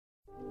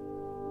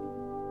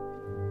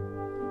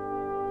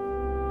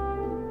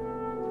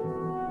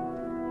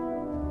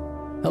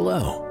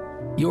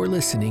Hello, you're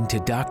listening to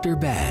Dr.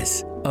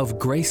 Baz of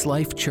Grace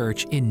Life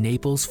Church in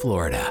Naples,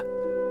 Florida.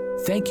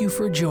 Thank you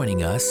for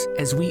joining us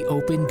as we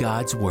open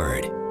God's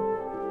Word.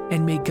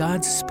 And may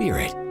God's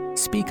Spirit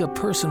speak a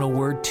personal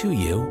word to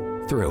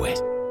you through it.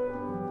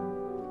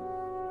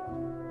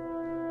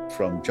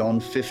 From John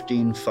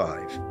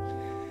 15:5.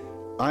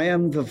 I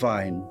am the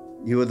vine,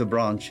 you are the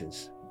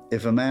branches.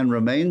 If a man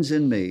remains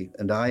in me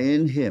and I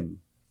in him,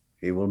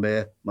 he will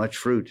bear much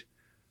fruit.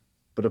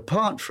 But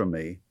apart from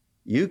me,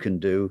 you can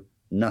do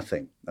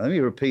nothing. Now, let me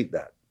repeat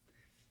that.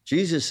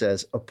 Jesus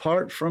says,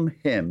 apart from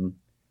him,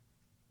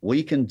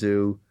 we can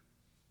do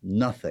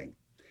nothing.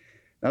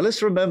 Now,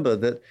 let's remember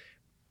that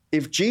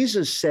if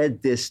Jesus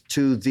said this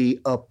to the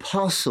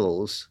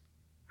apostles,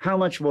 how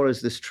much more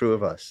is this true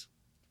of us?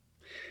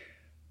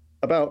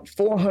 About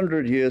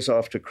 400 years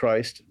after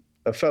Christ,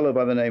 a fellow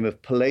by the name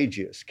of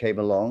Pelagius came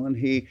along, and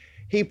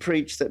he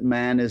preached that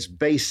man is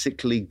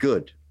basically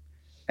good.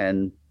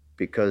 And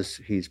because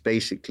he's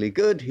basically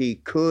good, he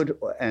could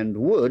and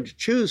would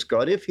choose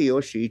God if he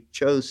or she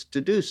chose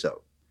to do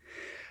so.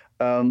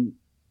 In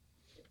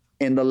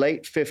the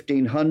late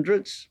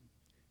 1500s,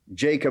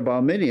 Jacob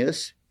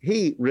Arminius,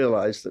 he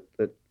realized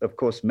that, of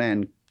course,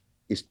 man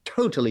is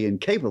totally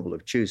incapable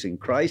of choosing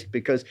Christ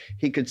because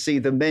he could see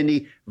the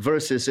many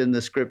verses in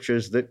the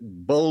scriptures that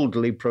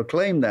boldly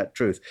proclaim that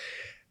truth.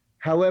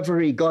 However,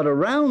 he got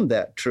around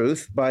that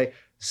truth by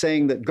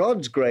saying that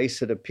God's grace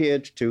had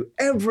appeared to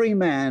every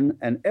man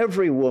and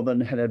every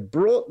woman and had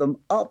brought them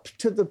up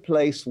to the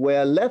place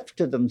where, left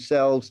to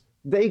themselves,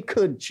 they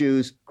could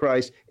choose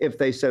Christ if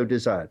they so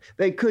desired.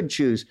 They could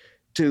choose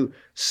to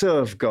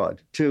serve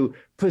God, to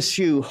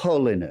pursue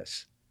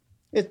holiness.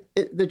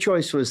 The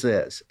choice was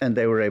theirs, and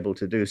they were able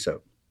to do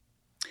so.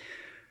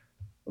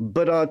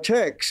 But our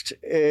text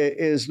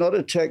is not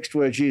a text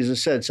where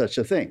Jesus said such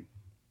a thing.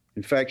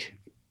 In fact,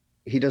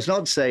 he does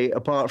not say,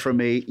 apart from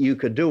me, you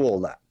could do all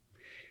that.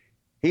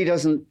 He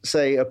doesn't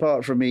say,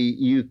 apart from me,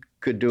 you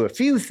could do a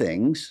few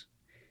things.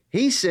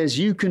 He says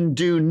you can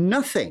do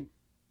nothing.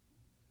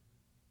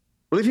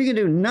 Well, if you can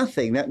do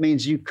nothing, that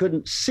means you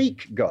couldn't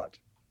seek God,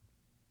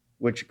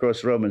 which, of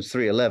course, Romans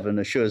 3:11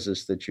 assures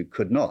us that you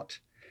could not.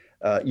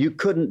 You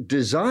couldn't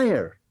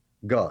desire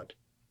God.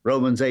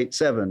 Romans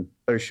 8:7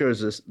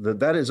 assures us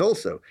that that is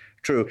also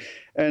true.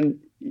 And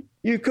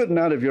you couldn't,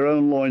 out of your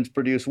own loins,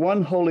 produce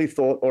one holy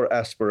thought or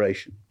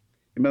aspiration.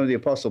 Remember, the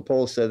Apostle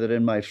Paul said that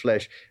in my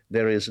flesh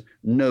there is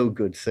no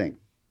good thing.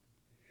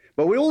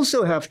 But we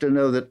also have to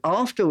know that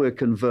after we're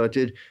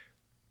converted,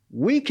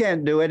 we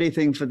can't do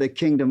anything for the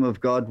kingdom of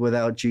God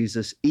without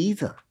Jesus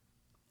either.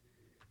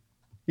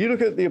 You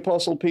look at the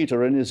Apostle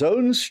Peter, in his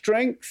own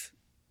strength,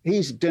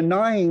 he's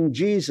denying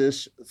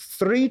Jesus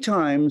 3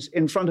 times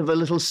in front of a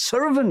little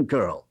servant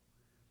girl.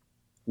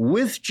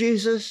 With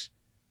Jesus,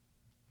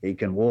 he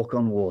can walk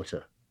on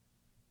water.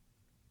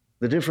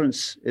 The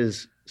difference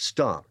is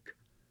stark.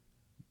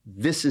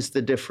 This is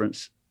the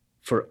difference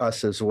for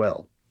us as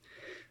well.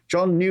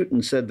 John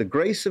Newton said the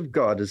grace of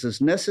God is as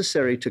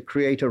necessary to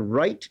create a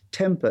right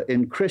temper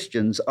in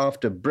Christians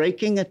after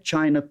breaking a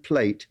china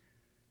plate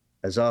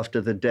as after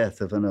the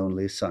death of an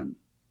only son.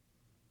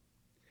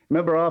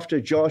 Remember, after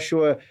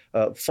Joshua,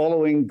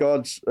 following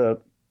God's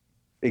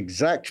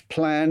exact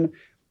plan,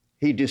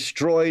 he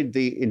destroyed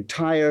the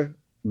entire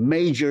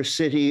major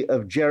city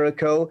of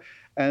Jericho,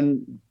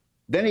 and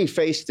then he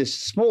faced this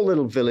small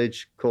little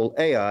village called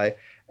Ai,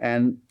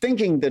 and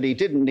thinking that he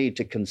didn't need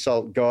to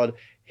consult God,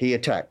 he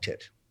attacked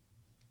it.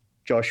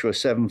 Joshua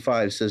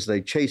 7:5 says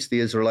they chased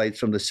the Israelites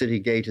from the city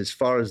gate as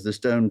far as the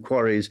stone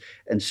quarries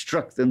and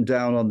struck them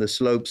down on the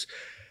slopes.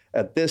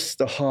 At this,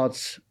 the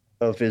hearts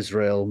of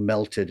Israel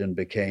melted and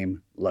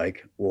became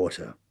like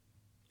water.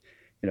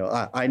 You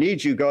know, I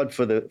need you, God,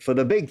 for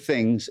the big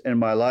things in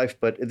my life,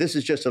 but this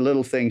is just a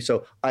little thing,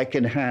 so I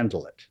can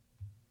handle it.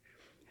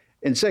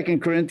 In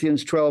 2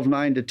 Corinthians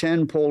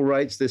 12:9-10, Paul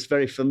writes this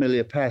very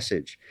familiar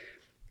passage.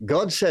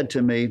 God said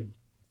to me,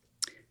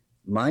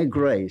 my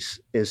grace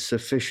is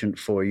sufficient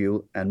for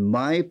you, and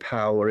my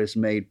power is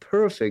made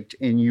perfect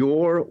in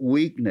your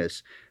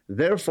weakness.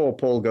 Therefore,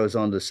 Paul goes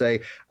on to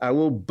say, I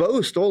will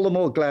boast all the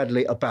more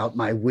gladly about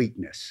my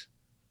weakness,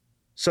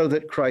 so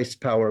that Christ's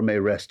power may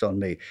rest on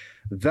me.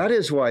 That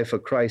is why, for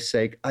Christ's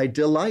sake, I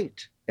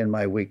delight in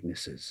my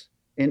weaknesses,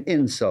 in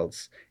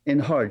insults, in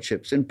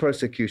hardships, in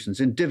persecutions,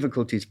 in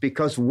difficulties,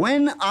 because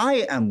when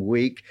I am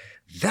weak,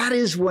 that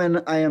is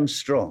when I am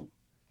strong.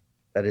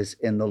 That is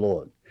in the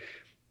Lord.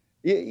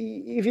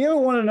 If you ever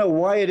want to know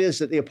why it is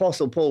that the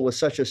Apostle Paul was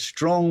such a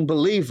strong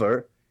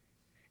believer,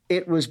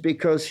 it was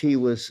because he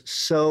was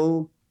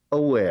so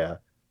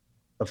aware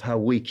of how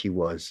weak he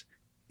was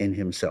in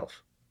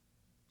himself.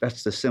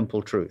 That's the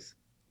simple truth.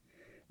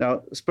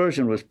 Now,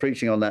 Spurgeon was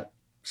preaching on that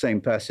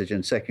same passage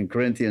in 2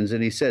 Corinthians,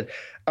 and he said,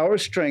 our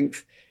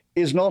strength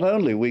is not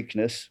only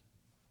weakness,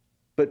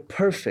 but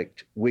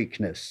perfect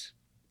weakness.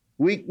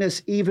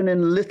 Weakness even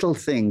in little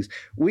things,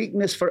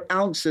 weakness for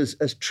ounces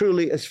as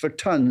truly as for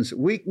tons,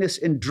 weakness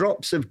in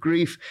drops of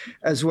grief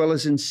as well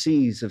as in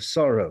seas of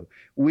sorrow,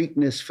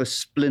 weakness for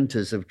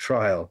splinters of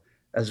trial,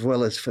 as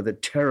well as for the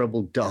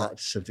terrible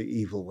darts of the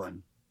evil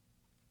one.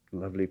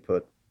 Lovely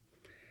put.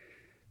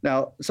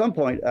 Now, at some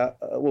point,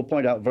 we'll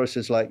point out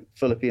verses like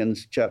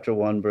Philippians chapter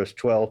 1, verse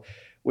 12,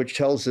 which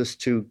tells us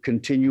to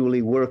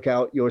continually work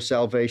out your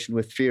salvation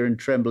with fear and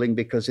trembling,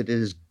 because it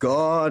is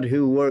God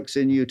who works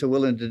in you to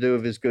will and to do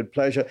of his good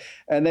pleasure.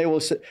 And they will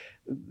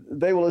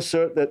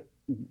assert that,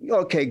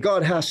 okay,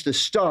 God has to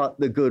start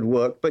the good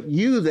work, but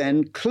you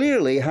then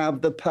clearly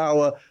have the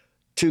power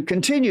to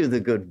continue the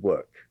good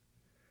work.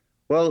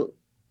 Well,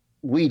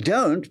 we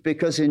don't,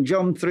 because in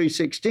John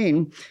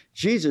 3:16,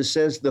 Jesus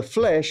says the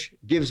flesh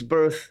gives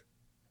birth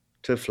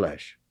to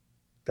flesh.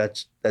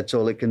 That's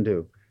all it can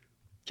do.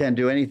 Can't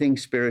do anything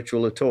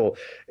spiritual at all.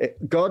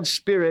 God's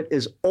Spirit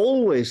is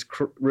always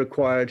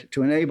required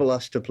to enable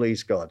us to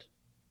please God.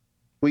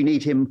 We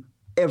need him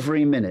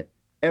every minute,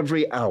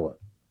 every hour.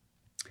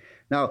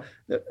 Now,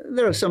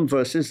 there are some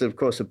verses that, of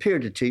course, appear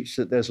to teach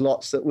that there's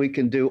lots that we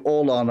can do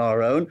all on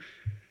our own,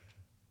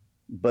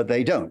 but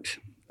they don't.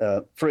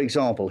 For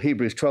example,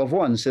 Hebrews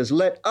 12:1 says,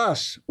 let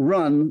us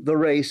run the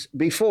race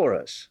before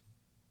us.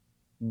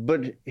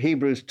 But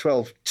Hebrews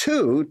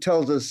 12:2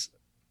 tells us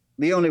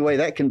the only way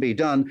that can be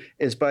done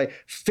is by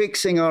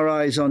fixing our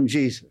eyes on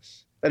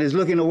Jesus. That is,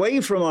 looking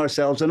away from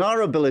ourselves and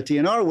our ability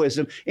and our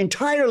wisdom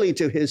entirely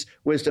to his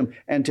wisdom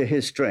and to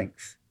his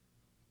strength.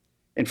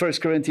 In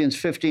 1 Corinthians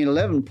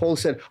 15:11, Paul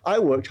said, I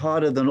worked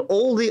harder than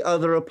all the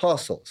other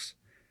apostles.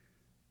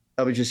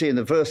 But you see, in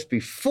the verse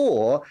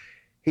before,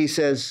 he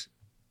says,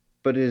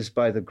 but it is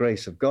by the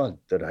grace of God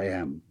that I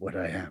am what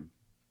I am.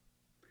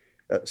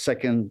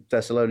 2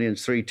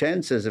 Thessalonians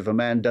 3:10 says, if a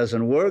man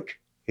doesn't work,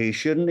 he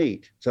shouldn't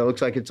eat. So it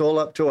looks like it's all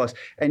up to us.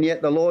 And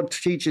yet the Lord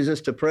teaches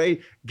us to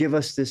pray, give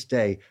us this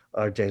day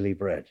our daily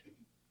bread.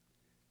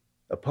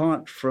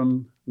 Apart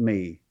from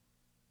me,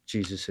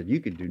 Jesus said, you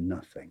could do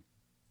nothing.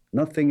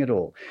 Nothing at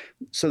all.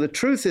 So the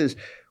truth is,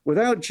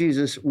 without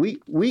Jesus, we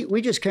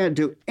just can't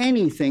do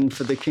anything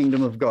for the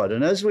kingdom of God.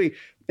 And as we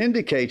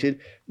indicated,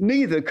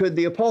 neither could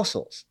the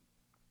apostles.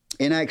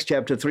 In Acts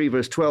chapter 3,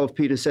 verse 12,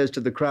 Peter says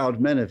to the crowd,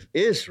 men of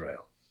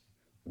Israel,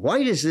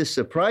 why does this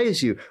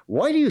surprise you?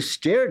 Why do you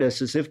stare at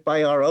us as if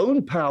by our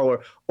own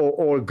power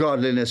or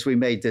godliness we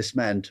made this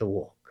man to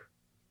walk?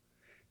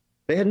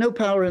 They had no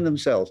power in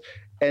themselves,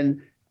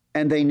 and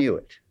they knew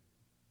it.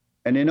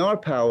 And in our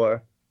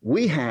power,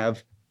 we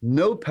have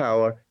no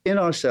power in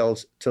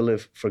ourselves to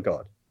live for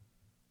God.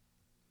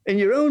 In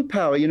your own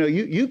power,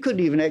 you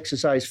couldn't even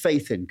exercise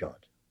faith in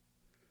God.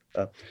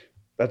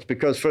 That's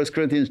because 1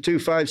 Corinthians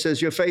 2:5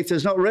 says, your faith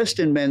does not rest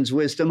in men's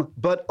wisdom,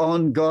 but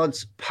on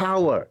God's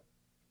power.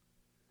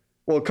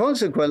 Well,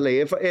 consequently,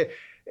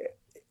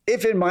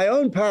 if in my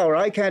own power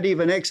I can't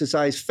even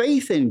exercise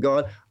faith in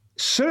God,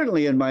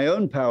 certainly in my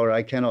own power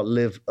I cannot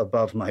live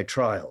above my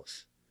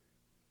trials.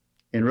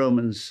 In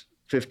Romans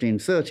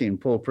 15:13,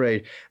 Paul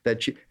prayed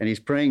that, and he's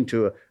praying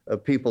to a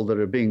people that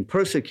are being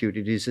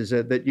persecuted, he says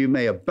that you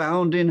may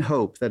abound in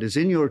hope that is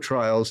in your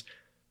trials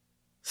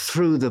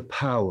through the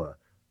power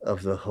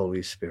of the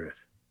Holy Spirit.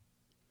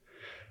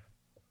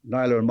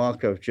 Nyla and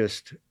Mark have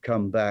just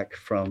come back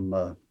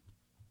from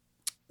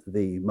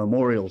the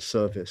memorial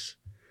service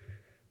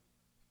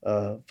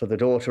for the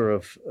daughter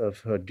of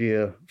her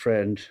dear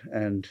friend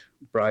and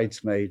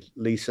bridesmaid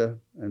Lisa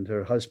and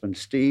her husband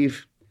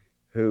Steve,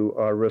 who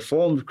are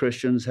Reformed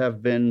Christians,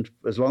 have been,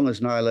 as long as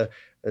Nyla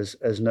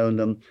has known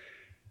them.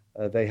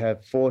 They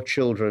have 4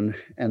 children,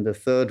 and the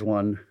third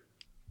one,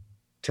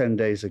 10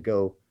 days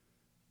ago,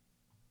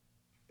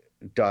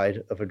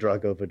 died of a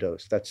drug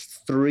overdose. That's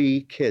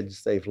 3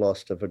 kids they've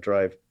lost for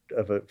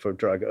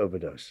drug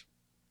overdose.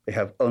 They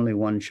have only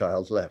 1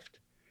 child left.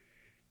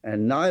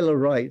 And Nyla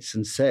writes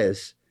and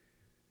says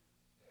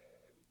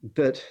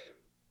that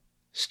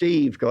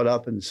Steve got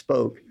up and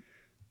spoke,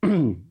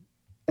 and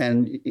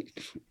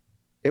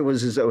it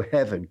was as though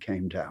heaven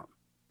came down.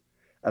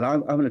 And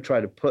I'm going to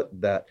try to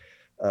put that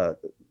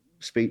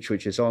speech,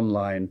 which is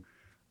online,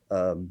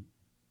 and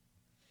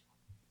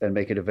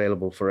make it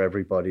available for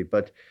everybody.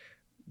 But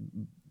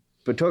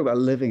talk about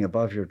living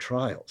above your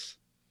trials.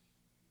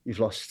 You've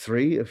lost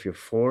 3 of your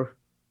 4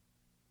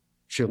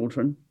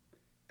 children,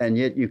 and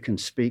yet you can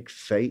speak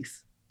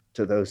faith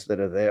to those that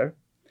are there.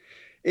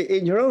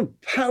 In your own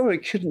power, you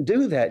couldn't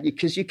do that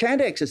because you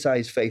can't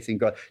exercise faith in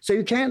God. So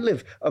you can't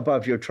live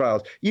above your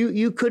trials.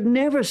 You could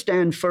never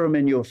stand firm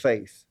in your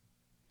faith.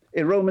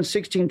 In Romans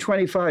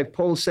 16:25,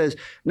 Paul says,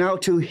 now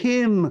to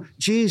him,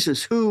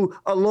 Jesus, who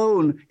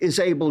alone is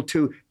able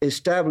to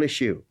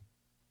establish you.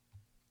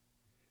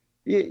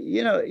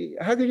 You know,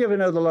 how could you ever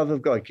know the love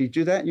of God? Could you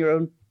do that in your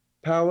own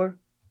power?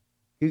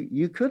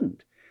 You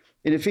couldn't.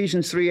 In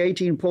Ephesians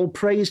 3:18, Paul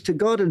prays to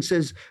God and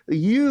says,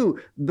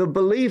 you, the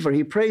believer,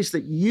 he prays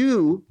that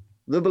you,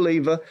 the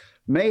believer,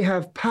 may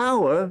have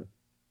power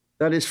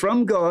that is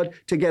from God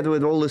together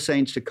with all the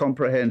saints to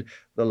comprehend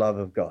the love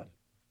of God.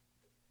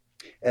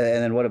 And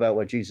then what about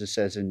what Jesus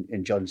says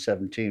in John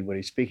 17, when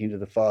he's speaking to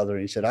the Father,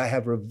 and he said,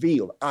 I've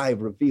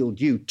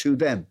revealed you to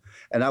them,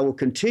 and I will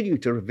continue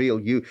to reveal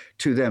you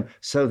to them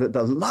so that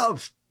the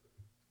love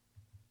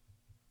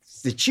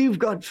that you've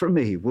got for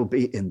me will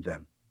be in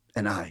them,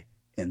 and I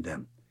in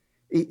them.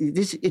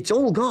 It's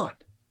all God.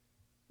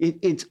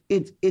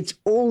 It's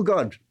all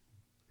God.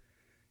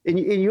 In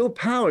your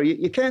power,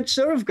 you can't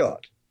serve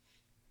God.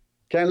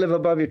 Can't live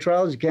above your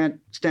trials. You can't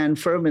stand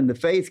firm in the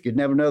faith. You'd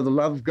never know the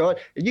love of God.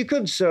 And you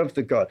couldn't serve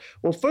the God.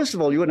 Well, first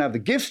of all, you wouldn't have the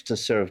gifts to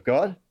serve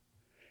God.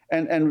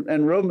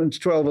 And Romans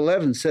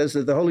 12:11 says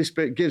that the Holy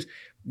Spirit gives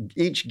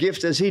each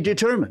gift as he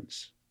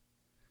determines.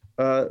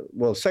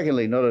 Well,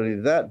 secondly, not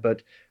only that,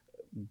 but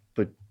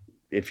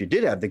if you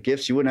did have the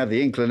gifts, you wouldn't have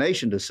the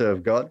inclination to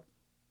serve God,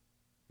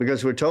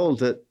 because we're told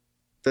that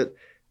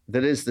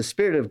is the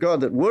Spirit of God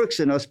that works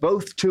in us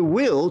both to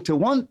will, to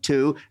want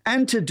to,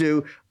 and to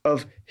do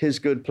of his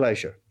good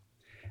pleasure.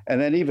 And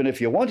then even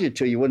if you wanted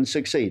to, you wouldn't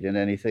succeed in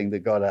anything that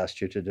God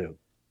asked you to do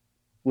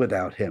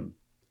without him.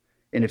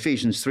 In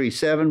Ephesians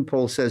 3:7,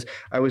 Paul says,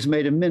 I was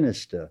made a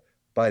minister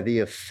by the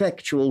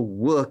effectual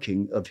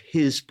working of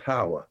his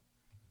power.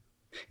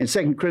 In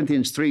 2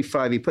 Corinthians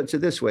 3:5, he puts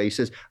it this way. He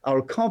says,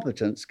 our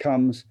competence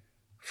comes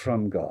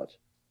from God.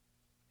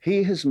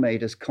 He has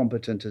made us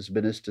competent as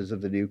ministers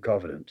of the new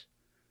covenant.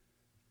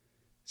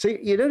 So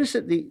you notice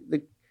that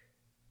the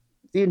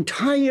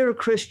entire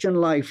Christian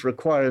life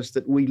requires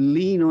that we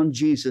lean on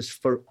Jesus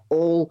for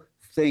all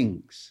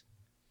things.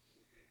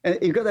 And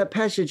you've got that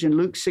passage in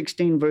Luke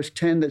 16, verse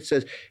 10 that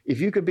says, if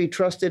you could be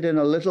trusted in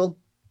a little,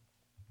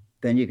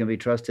 then you can be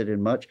trusted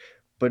in much.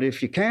 But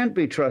if you can't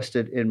be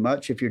trusted in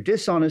much, if you're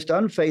dishonest,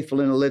 unfaithful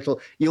in a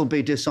little, you'll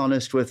be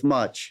dishonest with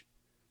much.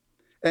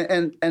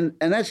 And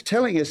that's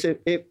telling us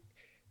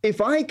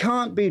if I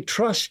can't be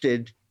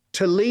trusted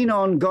to lean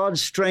on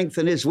God's strength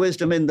and his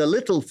wisdom in the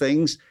little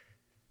things,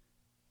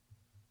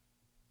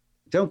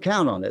 don't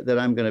count on it that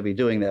I'm going to be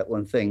doing that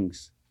when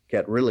things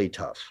get really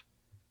tough.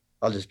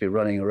 I'll just be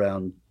running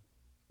around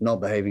not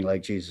behaving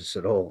like Jesus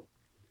at all.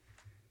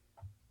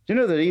 Do you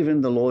know that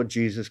even the Lord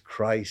Jesus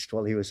Christ,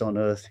 while he was on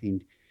earth,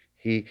 he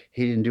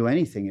didn't do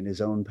anything in his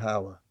own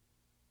power?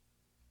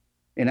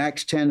 In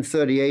Acts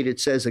 10:38, it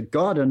says that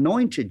God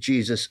anointed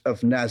Jesus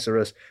of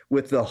Nazareth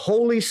with the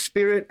Holy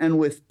Spirit and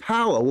with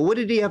power. Well, what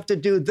did he have to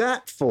do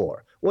that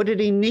for? What did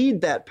he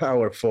need that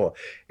power for?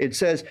 It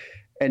says,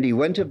 and he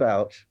went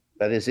about,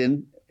 that is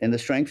in the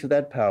strength of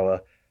that power,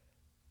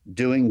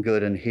 doing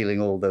good and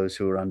healing all those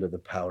who are under the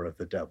power of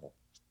the devil.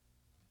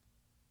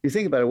 You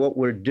think about it, what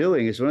we're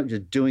doing is we're not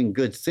just doing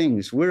good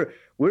things. We're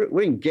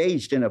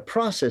engaged in a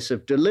process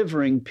of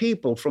delivering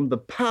people from the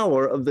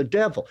power of the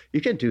devil.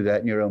 You can't do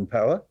that in your own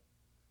power.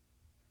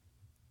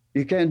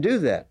 You can't do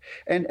that.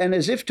 And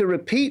as if to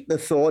repeat the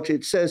thought,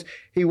 it says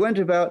he went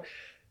about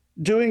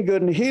doing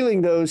good and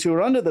healing those who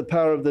were under the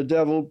power of the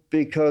devil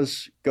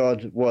because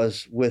God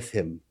was with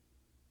him.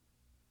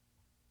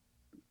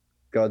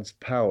 God's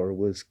power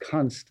was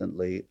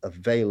constantly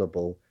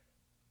available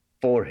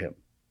for him.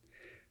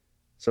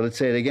 So let's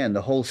say it again.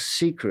 The whole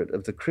secret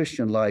of the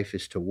Christian life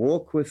is to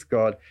walk with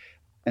God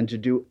and to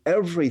do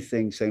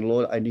everything saying,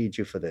 Lord, I need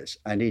you for this.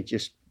 I need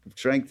your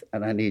strength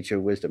and I need your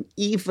wisdom.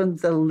 Even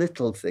the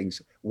little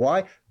things.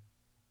 Why?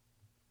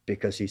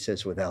 Because he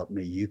says, without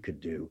me, you could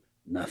do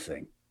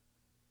nothing.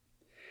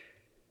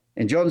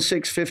 In John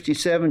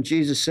 6:57,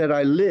 Jesus said,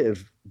 I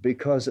live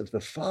because of the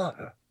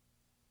Father.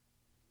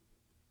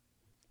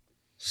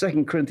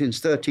 2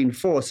 Corinthians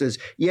 13:4 says,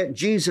 yet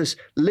Jesus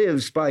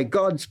lives by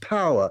God's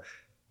power.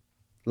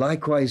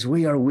 Likewise,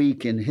 we are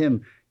weak in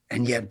him,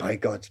 and yet by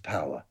God's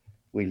power,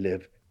 we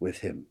live with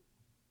him.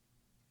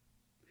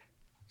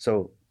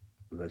 So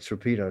let's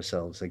repeat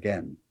ourselves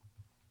again.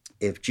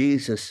 If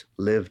Jesus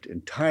lived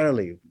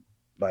entirely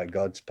by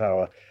God's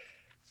power,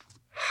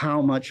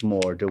 how much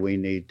more do we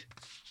need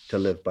to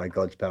live by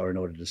God's power in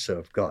order to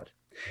serve God?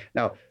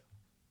 Now,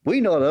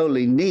 we not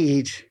only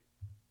need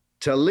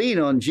to lean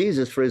on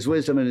Jesus for his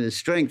wisdom and his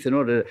strength in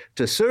order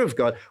to serve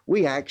God,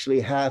 we actually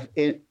have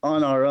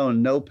on our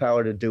own no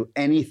power to do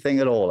anything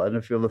at all. I don't know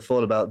if you ever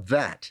thought about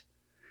that.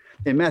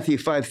 In Matthew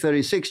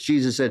 5:36,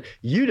 Jesus said,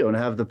 you don't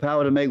have the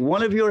power to make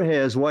one of your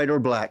hairs white or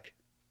black.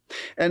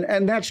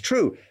 And that's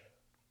true.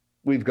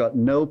 We've got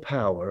no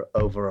power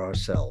over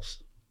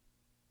ourselves.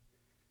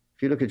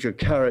 If you look at your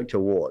character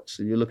warts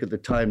and you look at the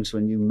times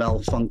when you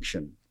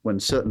malfunction,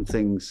 when certain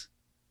things,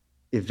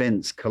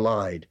 events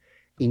collide,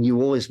 and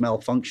you always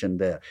malfunction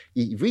there.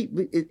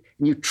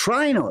 You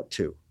try not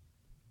to.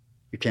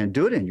 You can't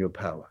do it in your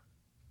power.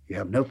 You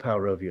have no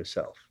power over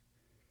yourself.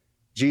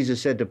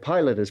 Jesus said to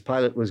Pilate, as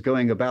Pilate was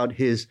going about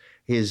his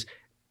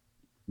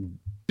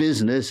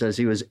business, as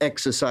he was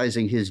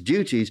exercising his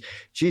duties,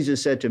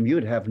 Jesus said to him,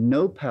 you'd have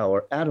no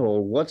power at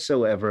all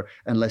whatsoever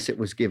unless it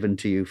was given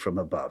to you from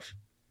above.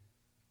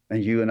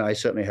 And you and I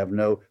certainly have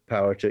no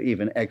power to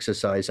even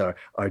exercise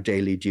our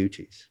daily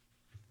duties.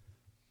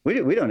 We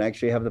don't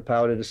actually have the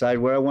power to decide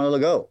where I want to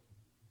go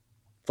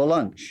for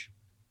lunch,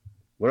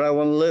 where I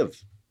want to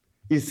live.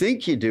 You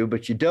think you do,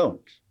 but you don't.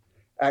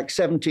 Acts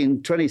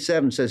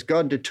 17:27 says,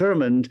 God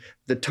determined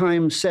the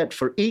time set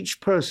for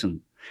each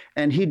person,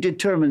 and he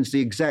determines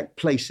the exact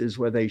places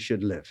where they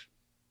should live.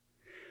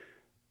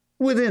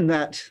 Within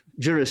that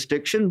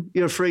jurisdiction,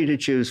 you're free to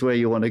choose where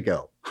you want to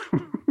go.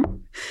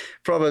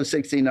 Proverbs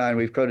 16:9,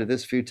 we've quoted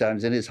this a few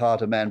times. In his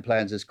heart a man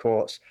plans his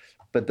course,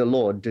 but the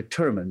Lord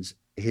determines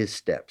his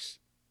steps.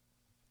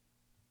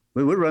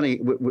 We're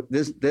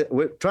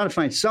trying to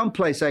find some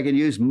place I can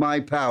use my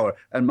power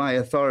and my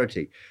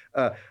authority.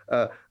 I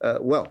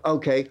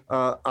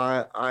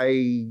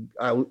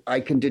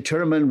can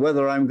determine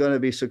whether I'm going to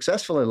be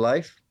successful in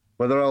life,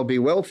 whether I'll be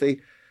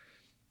wealthy.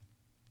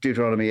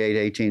 Deuteronomy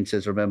 8:18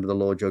 says, remember the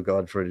Lord your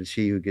God, for it is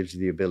he who gives you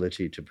the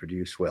ability to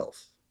produce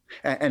wealth.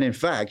 And in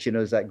fact,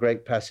 there's that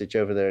great passage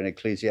over there in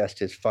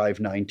Ecclesiastes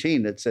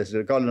 5:19 that says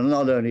that God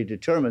not only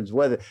determines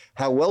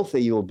how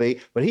wealthy you will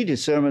be, but he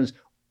determines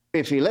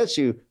if he lets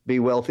you be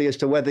wealthy as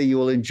to whether you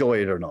will enjoy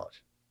it or not,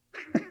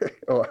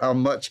 or how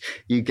much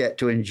you get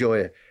to enjoy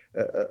it.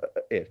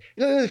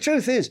 The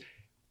truth is,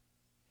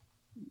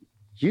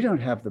 you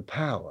don't have the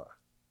power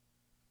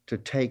to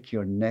take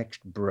your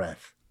next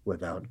breath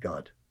without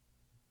God.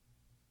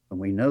 And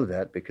we know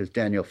that because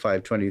Daniel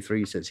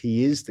 5:23 says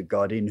he is the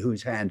God in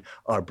whose hand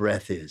our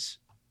breath is.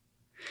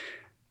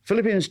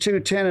 Philippians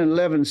 2:10 and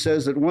 11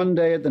 says that one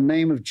day at the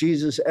name of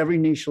Jesus, every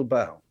knee shall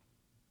bow,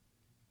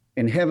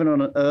 in heaven,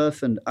 on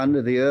earth, and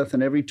under the earth,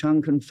 and every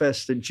tongue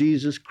confess that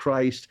Jesus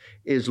Christ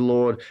is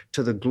Lord,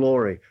 to the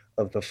glory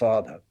of the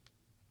Father.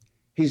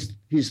 He's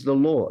the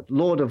Lord.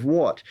 Lord of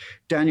what?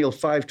 Daniel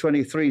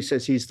 5:23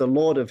 says he's the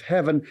Lord of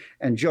heaven,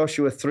 and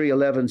Joshua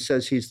 3:11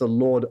 says he's the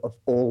Lord of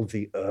all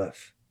the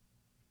earth.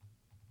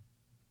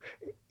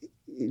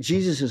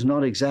 Jesus is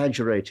not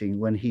exaggerating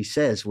when he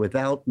says,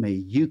 without me,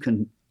 you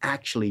can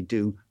actually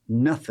do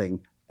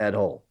nothing at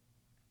all.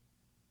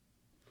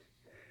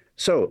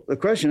 So the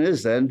question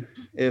is then,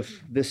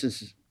 if this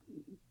is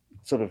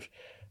sort of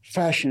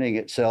fashioning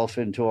itself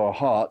into our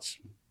hearts,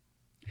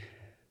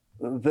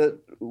 that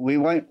we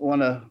might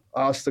want to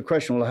ask the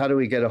question, well, how do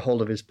we get a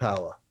hold of his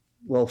power?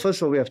 Well, first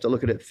of all, we have to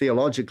look at it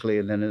theologically,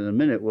 and then in a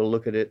minute we'll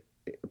look at it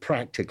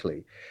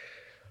practically.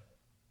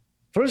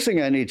 First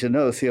thing I need to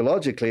know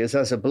theologically is,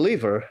 as a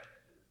believer,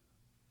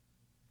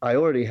 I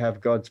already have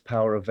God's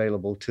power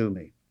available to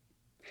me.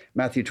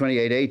 Matthew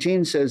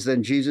 28:18 says,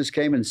 then Jesus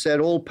came and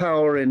said, all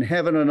power in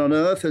heaven and on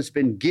earth has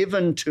been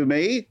given to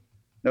me.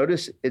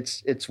 Notice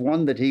it's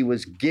one that he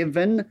was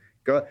given.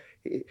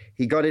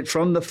 He got it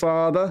from the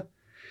Father.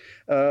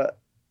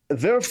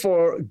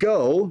 Therefore,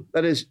 go,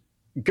 that is,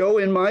 go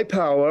in my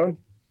power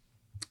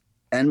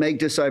and make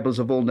disciples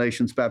of all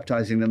nations,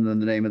 baptizing them in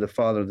the name of the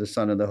Father, the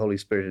Son, and the Holy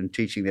Spirit, and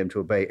teaching them to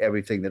obey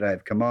everything that I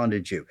have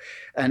commanded you.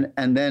 And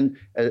then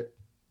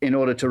in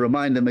order to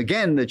remind them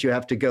again that you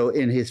have to go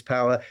in his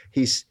power,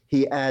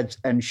 he adds,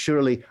 and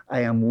surely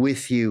I am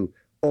with you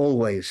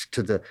always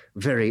to the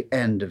very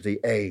end of the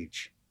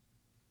age.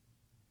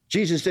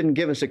 Jesus didn't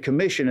give us a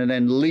commission and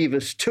then leave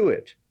us to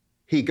it.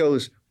 He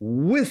goes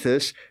with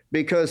us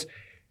because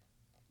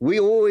we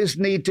always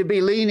need to be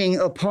leaning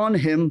upon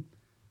him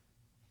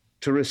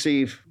to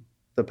receive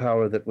the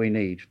power that we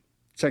need.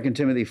 2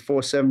 Timothy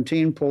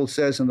 4:17, Paul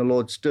says, and the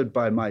Lord stood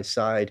by my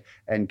side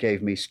and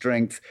gave me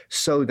strength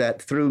so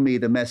that through me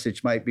the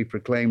message might be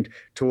proclaimed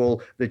to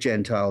all the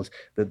Gentiles,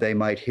 that they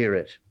might hear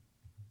it.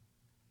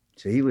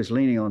 So he was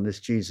leaning on this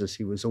Jesus.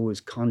 He was always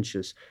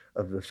conscious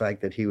of the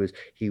fact that he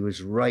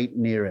was right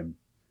near him,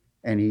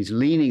 and he's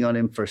leaning on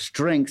him for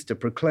strength to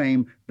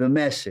proclaim the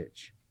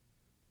message.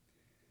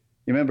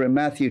 You remember in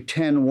Matthew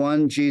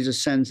 10:1,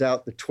 Jesus sends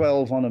out the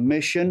 12 on a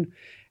mission,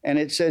 and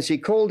it says he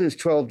called his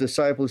 12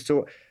 disciples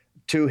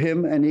to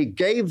him, and he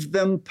gave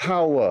them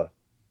power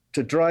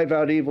to drive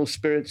out evil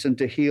spirits and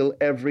to heal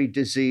every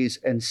disease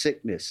and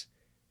sickness.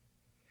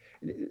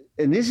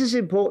 And this is an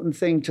important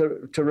thing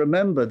to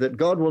remember, that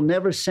God will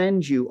never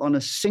send you on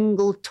a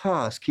single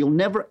task. He'll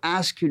never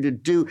ask you to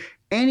do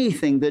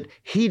anything that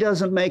he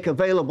doesn't make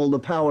available the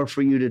power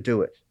for you to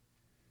do it.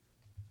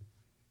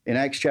 In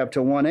Acts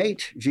chapter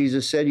 1:8,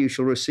 Jesus said, you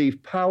shall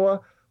receive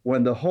power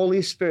when the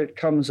Holy Spirit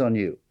comes on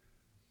you.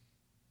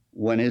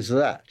 When is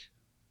that?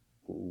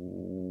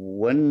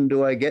 When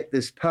do I get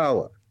this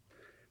power?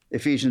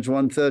 Ephesians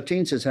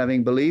 1:13 says,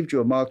 having believed, you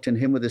are marked in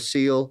him with a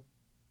seal,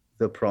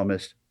 the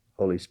promised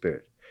Holy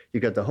Spirit. You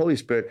got the Holy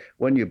Spirit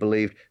when you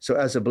believed. So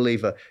as a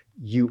believer,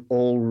 you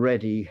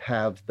already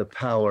have the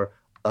power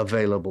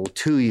available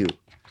to you.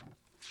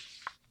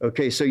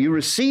 Okay, so you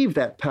receive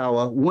that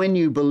power when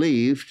you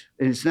believed,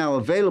 and it's now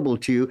available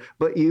to you,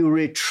 but you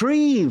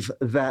retrieve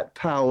that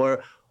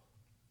power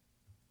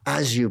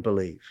as you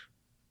believe,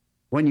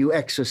 when you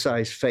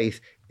exercise faith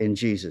in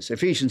Jesus.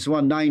 Ephesians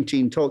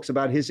 1:19 talks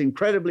about his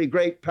incredibly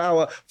great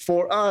power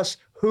for us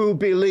who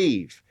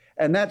believe.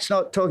 And that's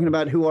not talking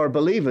about who are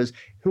believers,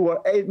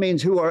 it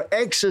means who are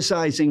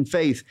exercising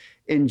faith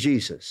in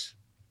Jesus.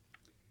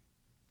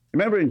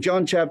 Remember in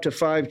John chapter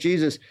 5,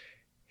 Jesus,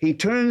 he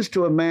turns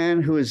to a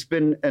man who has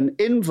been an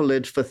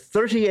invalid for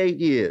 38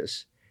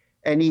 years,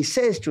 and he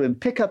says to him,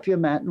 pick up your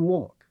mat and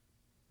walk.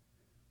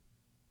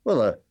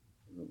 Well, a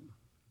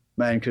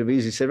man could have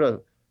easily said,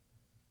 well,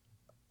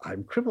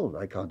 I'm crippled,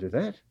 I can't do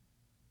that.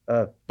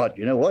 But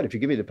you know what? If you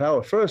give me the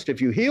power first, if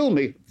you heal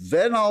me,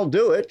 then I'll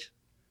do it.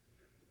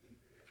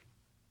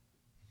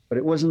 But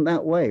it wasn't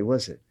that way,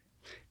 was it?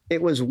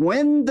 It was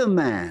when the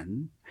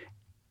man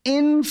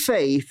in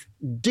faith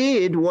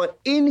did what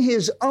in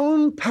his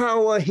own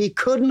power he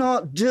could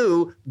not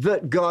do,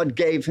 that God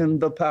gave him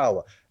the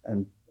power.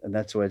 And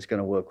that's the way it's going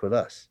to work with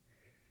us.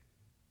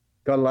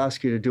 God will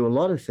ask you to do a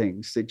lot of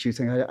things that you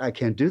think, I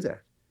can't do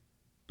that.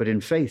 But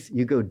in faith,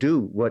 you go do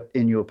what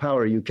in your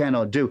power you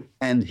cannot do,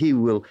 and he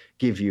will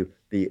give you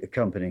the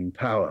accompanying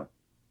power.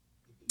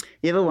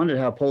 You ever wondered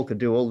how Paul could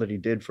do all that he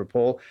did for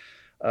Paul,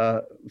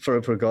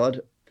 for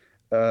God?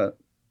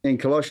 In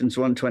Colossians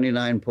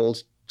 1:29, Paul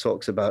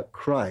talks about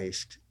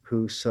Christ,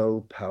 who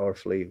so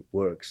powerfully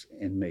works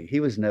in me. He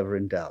was never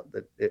in doubt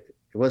that it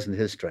wasn't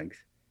his strength.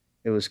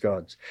 It was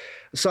God's.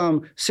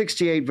 Psalm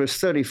 68, verse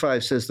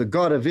 35 says, the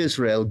God of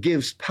Israel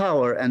gives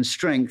power and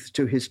strength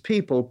to his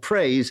people.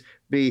 Praise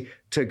be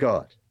to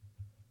God.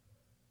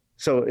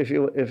 So if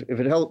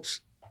it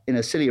helps in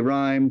a city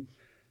rhyme,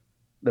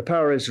 the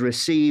power is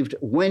received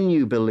when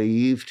you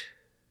believed.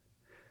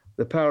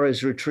 The power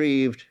is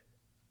retrieved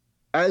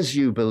as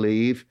you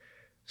believe.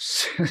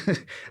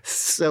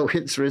 So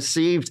it's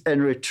received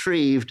and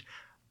retrieved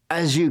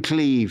as you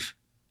cleave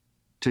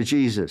to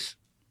Jesus.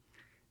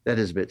 That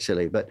is a bit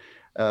silly, but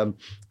and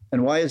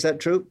why is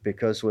that true?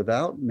 Because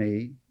without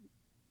me,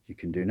 you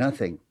can do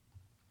nothing.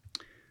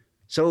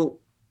 So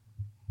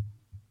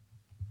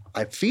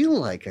I feel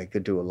like I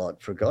could do a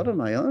lot for God on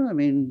my own. I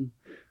mean,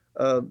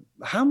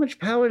 how much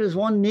power does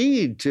one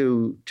need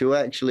to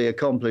actually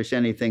accomplish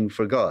anything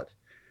for God?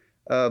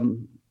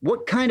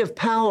 What kind of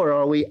power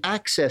are we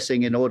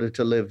accessing in order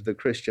to live the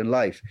Christian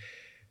life?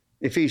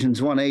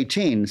 Ephesians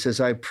 1:18 says,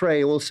 I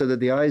pray also that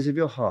the eyes of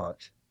your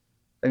heart,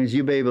 that means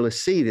you'll be able to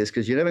see this,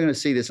 because you're never going to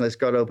see this unless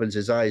God opens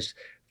his eyes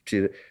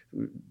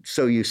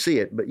so you see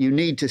it, but you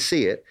need to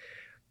see it,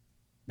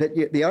 that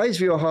the eyes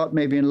of your heart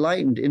may be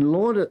enlightened in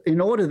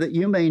order that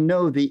you may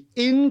know the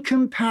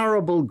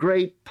incomparable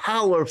great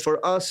power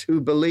for us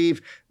who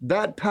believe.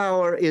 That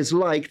power is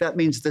that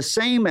means the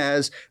same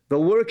as the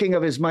working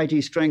of his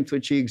mighty strength,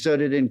 which he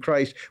exerted in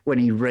Christ when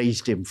he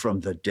raised him from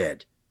the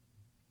dead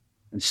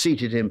and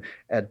seated him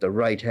at the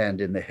right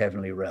hand in the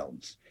heavenly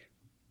realms.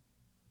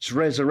 It's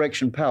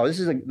resurrection power. This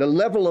is the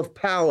level of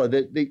power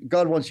that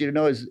God wants you to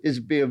know is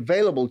be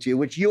available to you,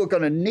 which you're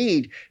going to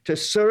need to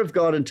serve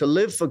God and to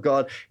live for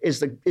God,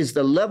 is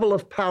the level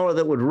of power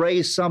that would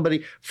raise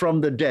somebody from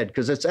the dead,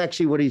 because that's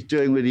actually what he's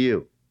doing with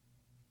you.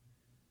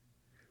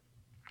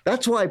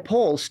 That's why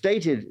Paul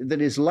stated that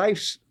his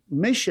life's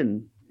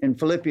mission in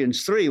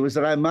Philippians 3 was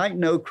that I might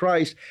know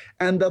Christ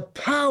and the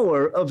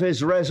power of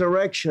his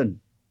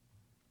resurrection.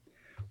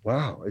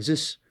 Wow, is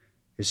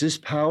this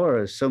power,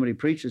 as so many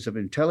preachers have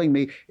been telling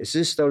me, is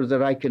this so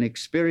that I can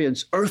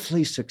experience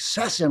earthly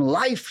success in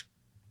life?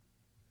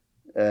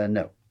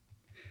 No.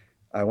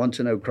 I want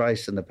to know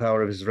Christ and the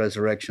power of his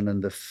resurrection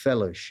and the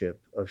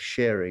fellowship of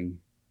sharing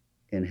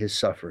in his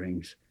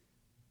sufferings,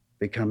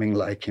 becoming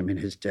like him in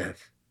his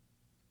death.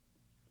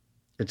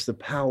 It's the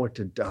power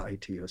to die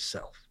to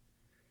yourself.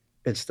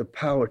 It's the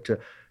power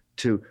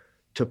to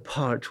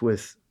part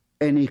with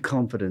any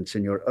confidence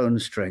in your own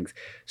strength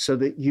so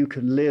that you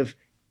can live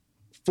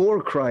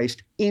for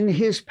Christ in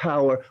his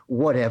power,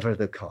 whatever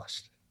the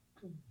cost.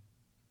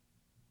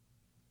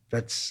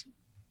 That's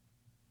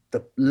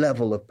the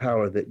level of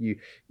power that you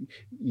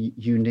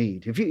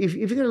need. If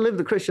you're going to live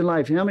the Christian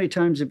life, you know how many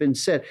times have been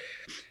said,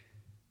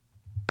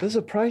 there's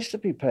a price to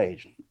be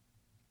paid.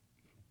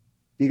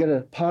 You got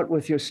to part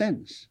with your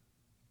sins.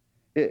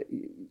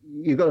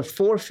 You got to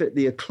forfeit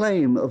the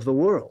acclaim of the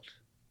world.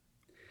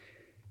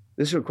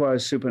 This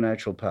requires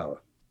supernatural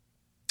power.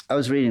 I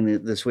was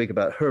reading this week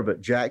about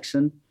Herbert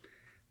Jackson.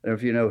 I don't know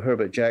if you know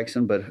Herbert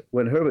Jackson, but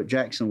when Herbert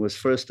Jackson was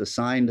first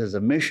assigned as a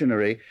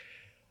missionary,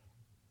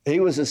 he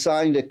was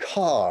assigned a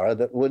car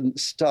that wouldn't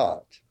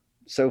start.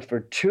 So for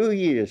 2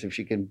 years, if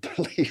you can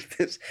believe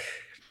this,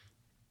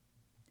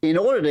 in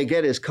order to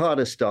get his car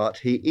to start,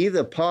 he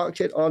either parked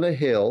it on a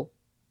hill,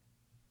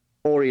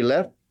 or he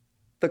left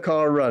the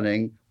car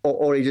running,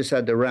 or he just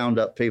had to round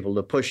up people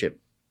to push him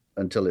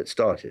until it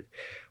started.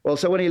 Well,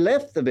 so when he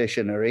left the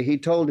missionary, he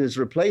told his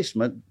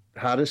replacement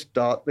how to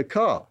start the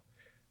car.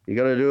 You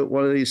got to do it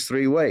one of these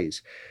 3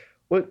 ways.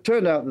 Well, it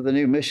turned out that the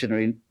new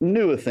missionary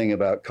knew a thing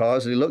about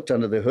cars. He looked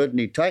under the hood and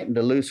he tightened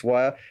a loose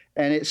wire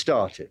and it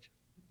started.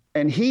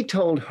 And he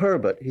told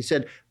Herbert, he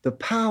said, the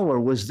power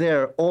was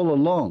there all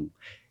along.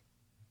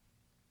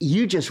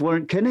 You just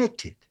weren't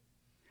connected.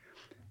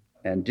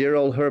 And dear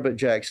old Herbert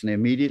Jackson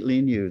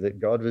immediately knew that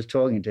God was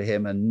talking to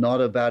him and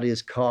not about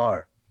his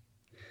car.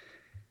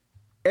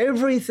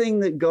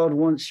 Everything that God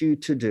wants you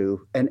to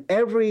do and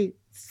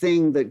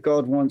everything that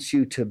God wants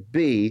you to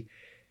be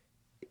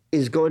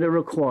is going to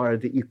require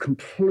that you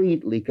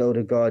completely go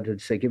to God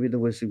and say, give me the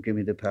wisdom, give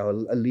me the power,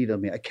 lead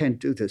on me. I can't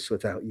do this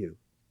without you.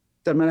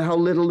 Doesn't matter how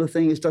little the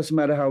thing is, doesn't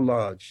matter how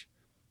large.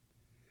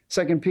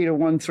 2 Peter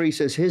 1:3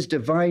 says, his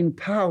divine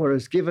power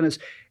has given us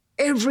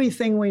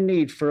everything we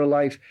need for a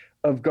life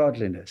of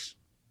godliness.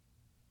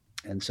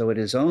 And so it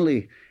is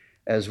only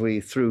as we,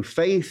 through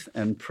faith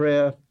and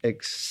prayer,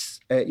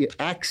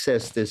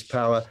 access this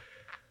power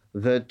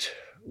that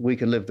we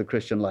can live the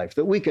Christian life,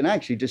 that we can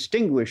actually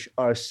distinguish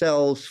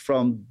ourselves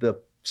from the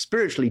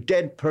spiritually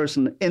dead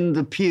person in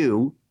the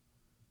pew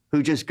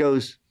who just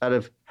goes out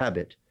of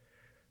habit,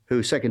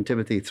 who 2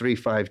 Timothy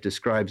 3:5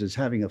 describes as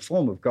having a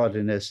form of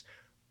godliness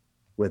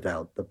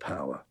without the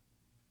power.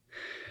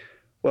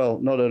 Well,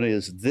 not only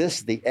is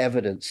this the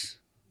evidence,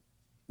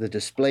 the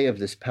display of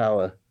this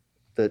power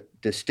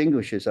that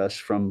distinguishes us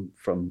from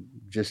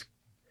just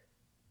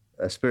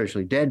a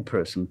spiritually dead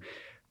person,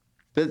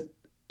 but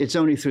it's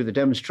only through the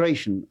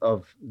demonstration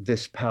of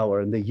this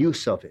power and the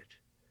use of it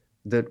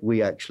that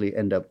we actually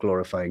end up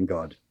glorifying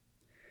God.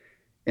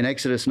 In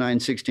Exodus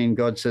 9:16,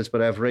 God says,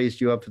 "But I've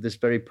raised you up for this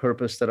very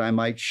purpose, that I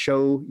might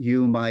show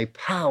you my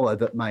power,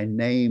 that my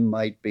name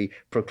might be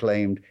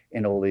proclaimed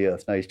in all the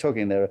earth." Now, he's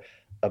talking there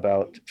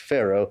about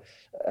Pharaoh.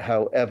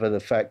 However,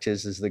 the fact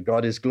is that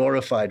God is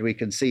glorified, we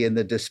can see in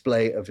the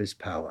display of his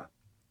power.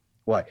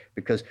 Why?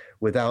 Because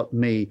without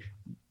me,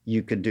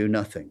 you can do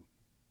nothing.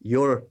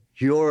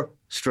 Your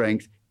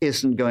strength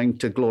isn't going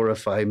to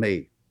glorify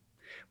me.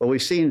 Well,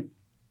 we've seen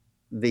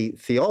the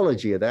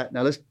theology of that.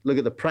 Now let's look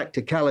at the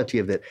practicality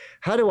of it.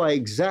 How do I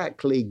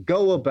exactly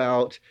go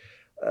about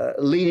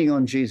leaning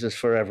on Jesus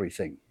for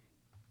everything?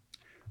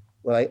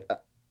 Well,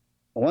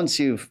 once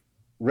you've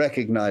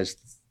recognized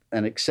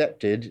and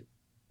accepted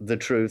the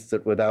truth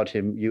that without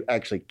him you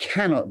actually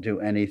cannot do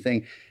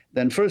anything,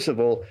 then first of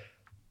all,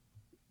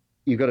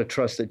 you've got to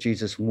trust that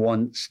Jesus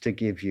wants to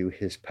give you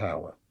his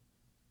power.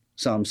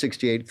 Psalm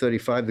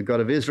 68:35, the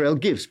God of Israel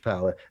gives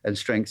power and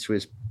strength to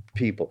his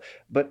people.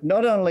 But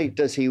not only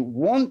does he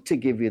want to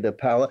give you the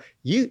power,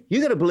 you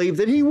got to believe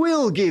that he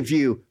will give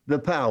you the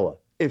power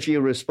if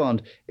you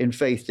respond in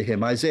faith to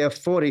him. Isaiah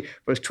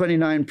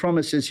 40:29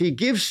 promises he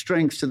gives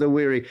strength to the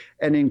weary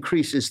and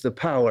increases the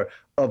power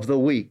of the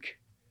weak.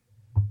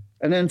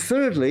 And then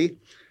thirdly,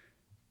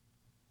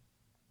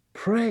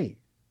 pray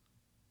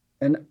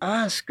and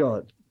ask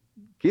God,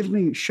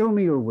 show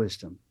me your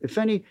wisdom. If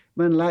any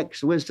man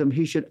lacks wisdom,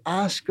 he should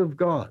ask of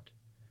God.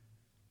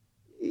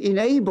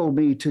 Enable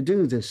me to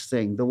do this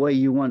thing the way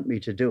you want me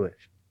to do it.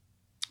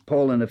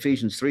 Paul in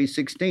Ephesians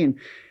 3:16,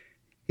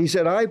 he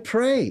said, "I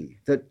pray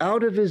that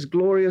out of his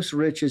glorious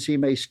riches he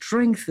may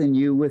strengthen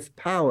you with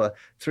power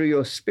through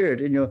your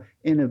spirit in your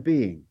inner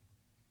being."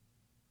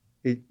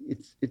 It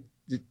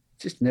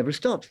just never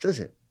stops, does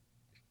it?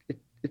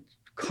 It's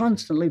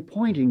constantly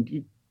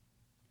pointing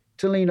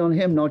to lean on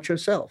him, not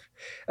yourself.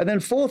 And then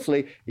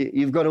fourthly,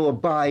 you've got to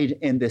abide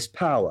in this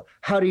power.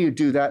 How do you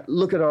do that?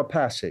 Look at our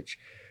passage.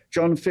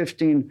 John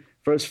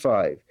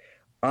 15:5.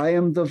 "I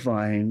am the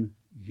vine,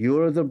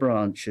 you are the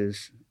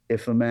branches.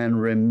 If a man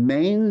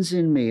remains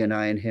in me and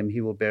I in him, he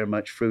will bear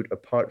much fruit.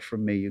 Apart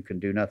from me, you can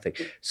do nothing."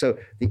 So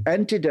the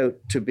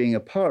antidote to being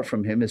apart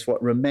from him is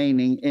what?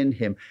 Remaining in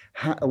him.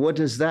 What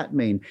does that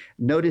mean?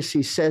 Notice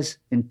he says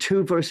in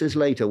 2 verses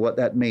later what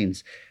that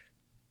means.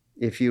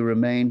 If you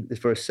remain,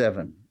 verse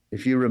 7,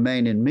 "If you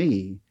remain in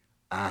me,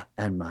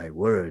 and my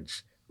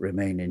words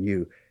remain in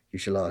you, you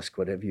shall ask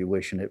whatever you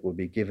wish and it will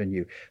be given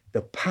you."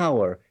 The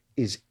power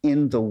is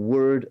in the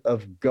word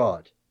of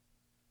God.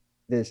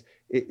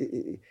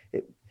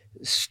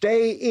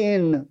 Stay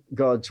in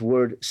God's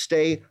word.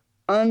 Stay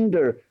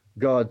under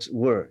God's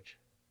word.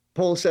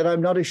 Paul said,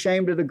 "I'm not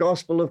ashamed of the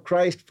gospel of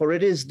Christ, for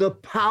it is the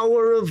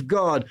power of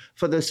God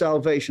for the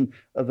salvation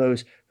of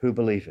those who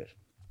believe it."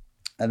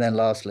 And then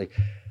lastly,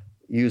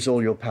 use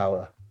all your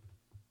power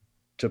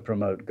to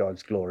promote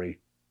God's glory,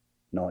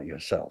 not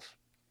yourself.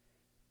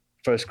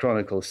 1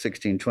 Chronicles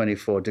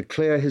 16:24,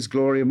 "Declare his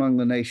glory among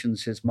the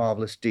nations, his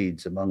marvelous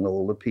deeds among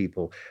all the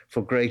people.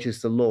 For great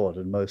is the Lord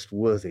and most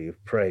worthy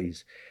of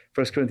praise."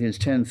 1 Corinthians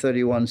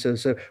 10:31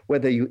 says, "So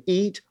whether you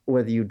eat, or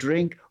whether you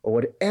drink, or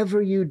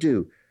whatever you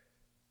do,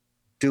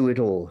 do it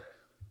all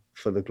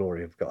for the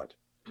glory of God."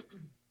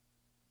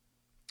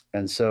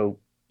 And so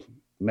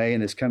may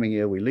in this coming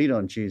year we lead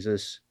on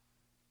Jesus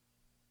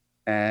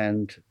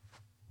and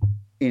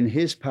in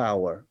his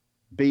power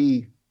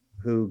be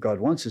who God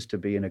wants us to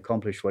be and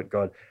accomplish what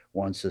God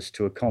wants us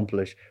to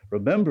accomplish,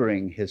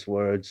 remembering his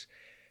words,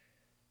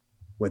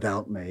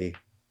 "Without me,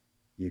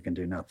 you can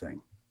do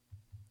nothing."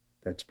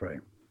 Let's pray.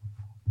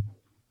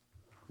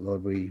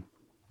 Lord, we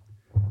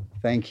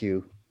thank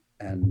you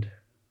and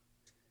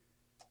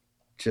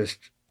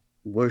just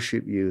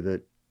worship you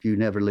that you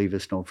never leave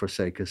us nor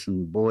forsake us.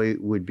 And boy,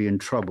 we'd be in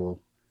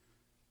trouble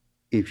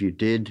if you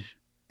did.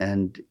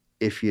 And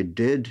if you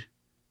did,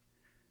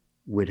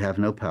 we'd have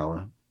no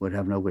power, we'd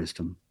have no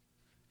wisdom.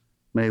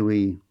 May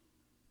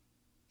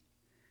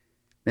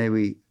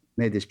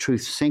this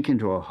truth sink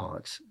into our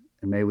hearts,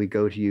 and may we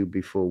go to you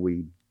before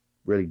we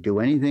really do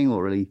anything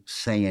or really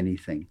say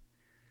anything.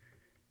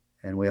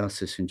 And we ask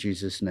this in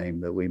Jesus'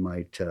 name, that we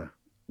might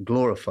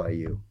glorify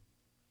you,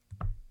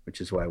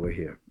 which is why we're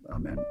here.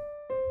 Amen.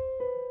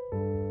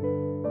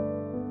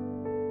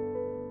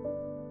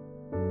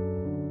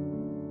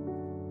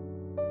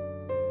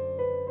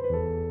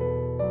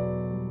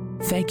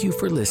 Thank you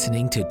for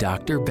listening to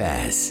Dr.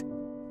 Baz.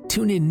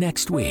 Tune in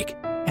next week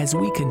as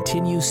we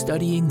continue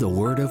studying the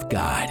Word of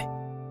God.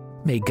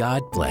 May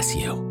God bless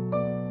you.